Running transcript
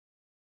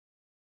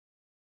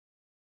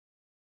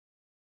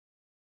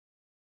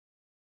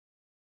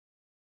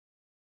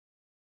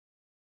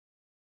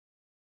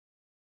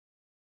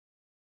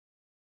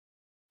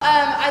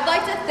I'd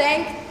like to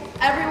thank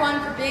everyone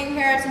for being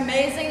here. It's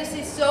amazing to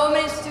see so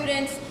many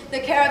students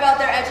that care about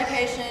their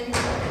education,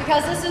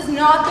 because this is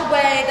not the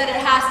way that it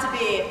has to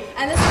be,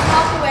 and this is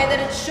not the way that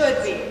it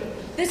should be.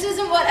 This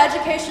isn't what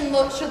education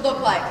should look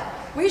like.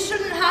 We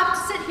shouldn't have to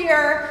sit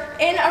here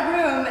in a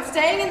room,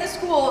 staying in the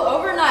school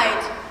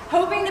overnight,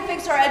 hoping to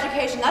fix our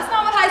education. That's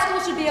not what high school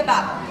should be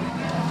about.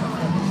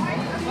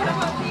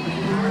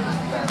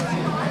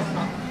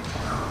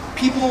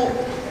 People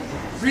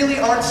really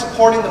aren't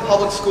supporting the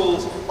public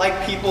schools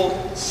like people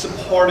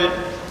supported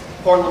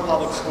Portland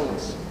public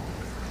schools.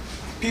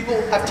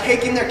 People have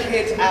taken their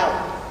kids out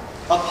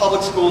of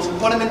public schools and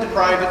put them into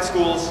private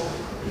schools,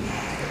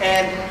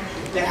 and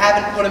they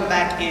haven't put them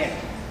back in.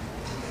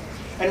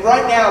 And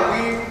right now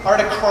we are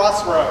at a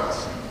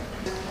crossroads.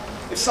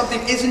 If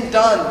something isn't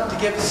done to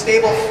give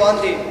stable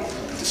funding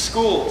to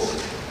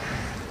schools,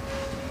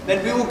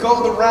 then we will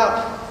go the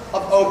route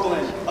of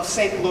Oakland, of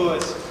St.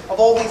 Louis, of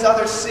all these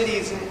other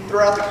cities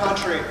throughout the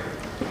country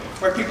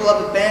where people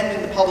have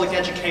abandoned public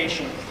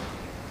education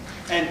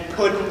and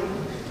put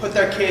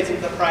their kids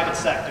into the private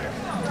sector.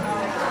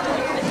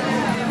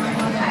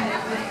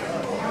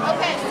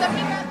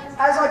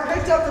 As I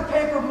picked up the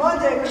paper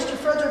Monday, Mr.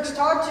 Fredericks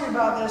talked to you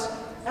about this,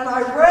 and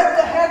I read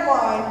the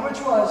headline,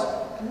 which was,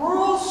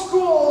 "Rural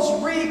Schools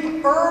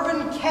Reap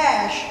Urban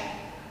Cash,"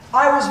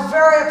 I was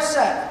very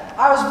upset.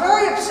 I was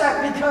very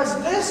upset because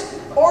this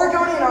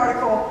Oregonian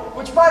article,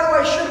 which by the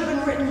way should have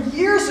been written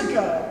years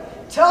ago,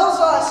 tells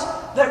us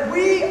that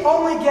we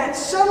only get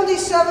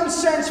 77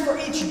 cents for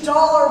each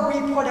dollar we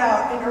put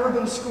out in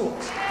urban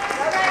schools.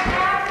 Alright,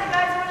 now if you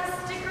guys want to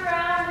stick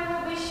around, we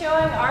will be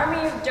showing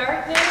Army of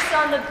Darkness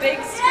on the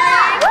big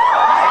screen.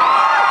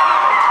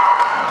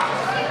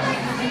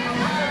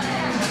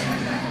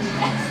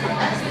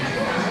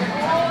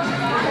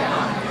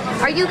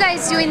 Are you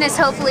guys doing this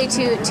hopefully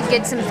to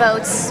get some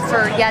votes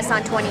for yes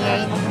on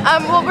 28?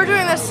 Well, we're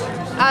doing this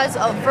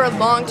for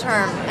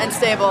long-term and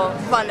stable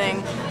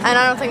funding, and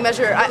I don't think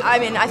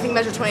I think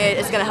Measure 28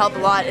 is going to help a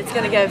lot. It's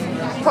going to give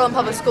Portland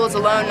Public Schools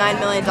alone $9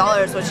 million,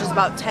 which is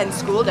about 10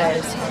 school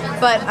days.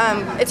 But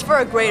it's for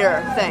a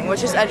greater thing,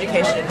 which is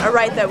education, a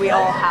right that we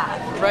all have.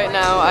 Right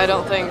now, I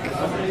don't think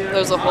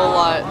there's a whole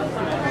lot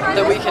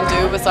that we can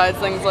do besides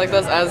things like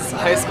this as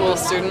high school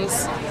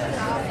students,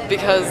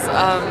 because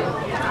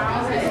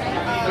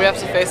we have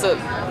to face it,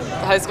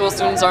 high school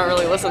students aren't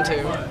really listened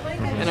to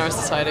in our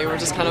society. We're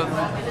just kind of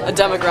a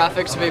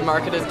demographic to be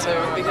marketed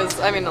to, because,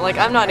 I mean, like,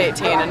 I'm not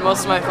 18 and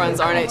most of my friends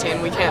aren't 18,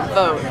 we can't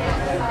vote.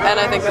 And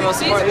I think the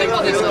most important thing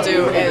for people to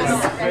do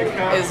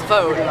is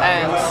vote,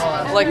 and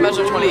like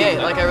Measure 28,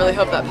 like I really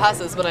hope that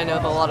passes, but I know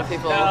that a lot of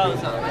people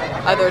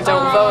either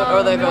don't vote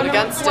or they vote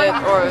against it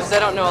or they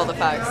don't know all the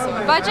facts. So.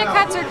 Budget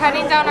cuts are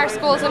cutting down our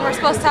schools, and we're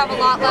supposed to have a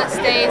lot less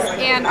days,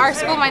 and our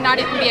school might not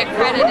even be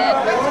accredited.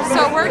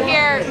 So we're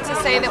here to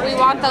say that we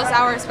want those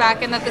hours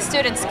back and that the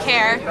students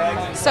care.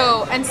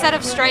 So instead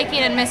of striking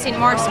and missing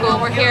more school,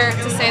 we're here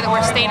to say that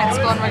we're staying at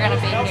school and we're going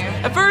to be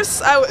here. At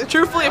first,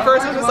 truthfully, I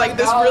was just like,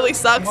 this really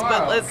sucks,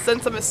 but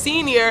since I'm a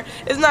senior,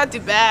 it's not too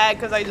bad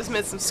because I just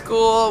missed some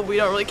school. We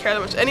don't really care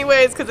that much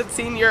anyways because it's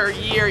senior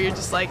year. You're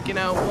just like, you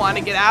know, want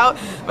to get out.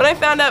 But I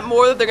found out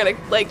more that they're going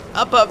to like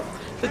up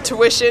the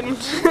tuition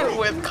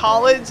with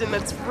college, and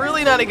that's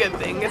really not a good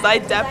thing because I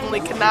definitely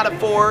cannot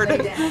afford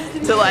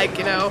to, like,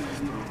 you know,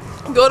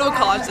 go to a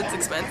college that's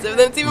expensive.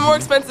 Then it's even more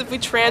expensive if we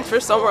transfer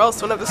somewhere else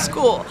to another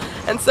school.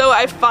 And so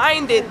I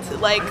find it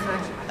like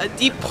a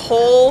deep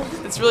hole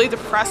that's really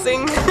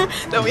depressing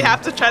that we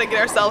have to try to get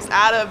ourselves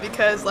out of,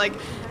 because like,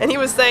 and he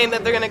was saying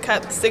that they're going to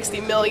cut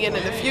 60 million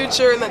in the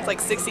future, and that's like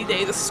 60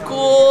 days of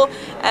school,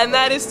 and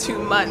that is 2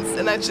 months,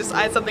 and that's just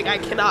something I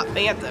cannot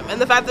fathom. And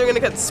the fact they're going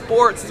to cut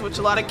sports, which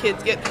a lot of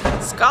kids get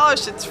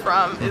scholarships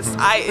from,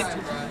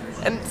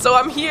 and so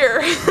I'm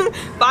here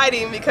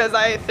fighting because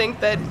I think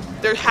that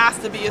there has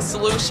to be a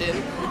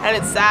solution, and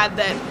it's sad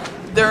that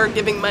they're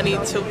giving money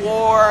to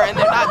war and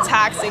they're not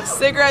taxing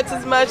cigarettes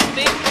as much,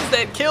 things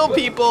that kill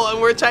people, and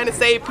we're trying to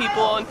save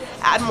people and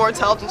add more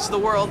intelligence to the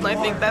world, and I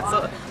think that's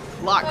a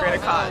lot greater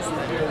cause.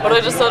 What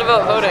I just thought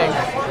about voting,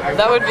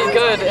 that would be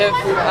good if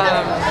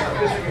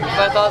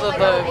I thought that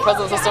the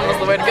present system was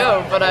the way to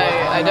go, but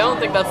I don't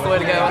think that's the way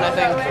to go, and I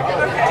think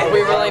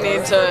we really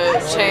need to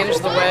change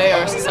the way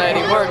our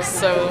society works,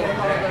 so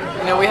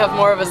you know, we have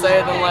more of a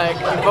say than like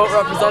vote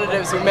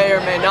representatives who may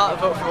or may not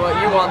vote for what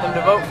you want them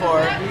to vote for,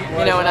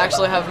 you know, and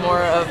actually have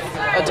more of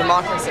a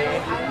democracy.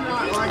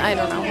 I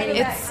don't know.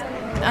 It's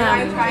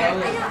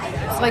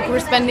like we're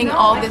spending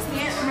all this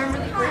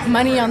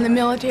money on the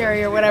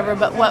military or whatever,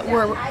 but what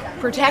we're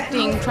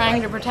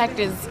trying to protect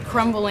is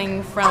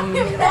crumbling from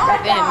within.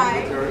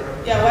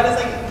 Yeah, why does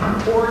like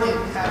Oregon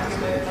have to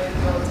give money to the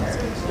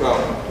military? Well,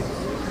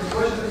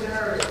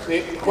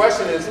 the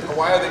question is,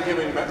 why are they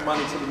giving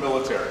money to the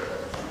military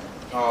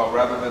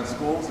rather than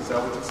schools? Is that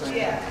what you're saying?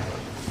 Yeah.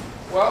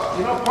 Well,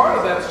 you know, part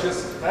of that's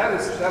just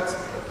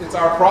it's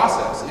our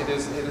process. It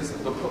is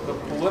the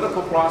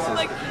political process.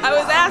 Like I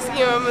was asking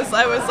him,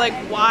 I was like,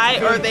 why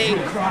are they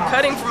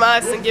cutting from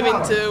us and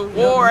giving to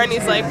war? And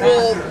he's like,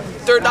 well,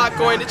 they're not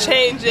going to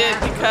change it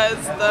because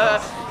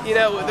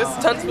there's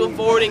tons of people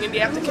voting and you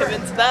have to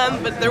convince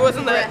them, but there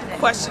wasn't a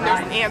question, there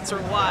was an answer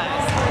why.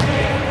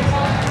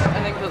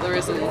 I think that the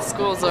reason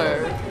schools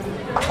are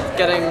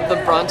getting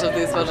the brunt of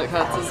these budget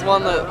cuts is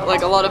one that,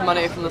 like, a lot of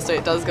money from the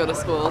state does go to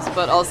schools,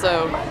 but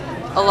also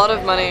a lot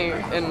of money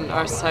in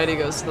our society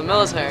goes to the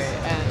military.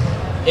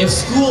 And if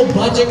school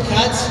budget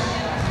cuts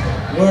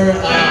were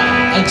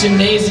a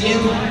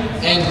gymnasium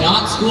and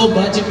not school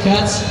budget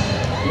cuts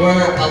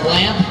were a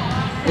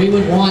lamp, we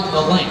would want a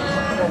lamp.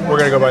 We're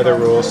going to go by their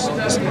rules,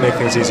 just make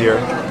things easier.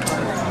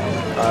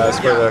 As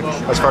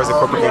far as the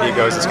corporate media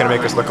goes, it's going to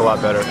make us look a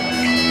lot better.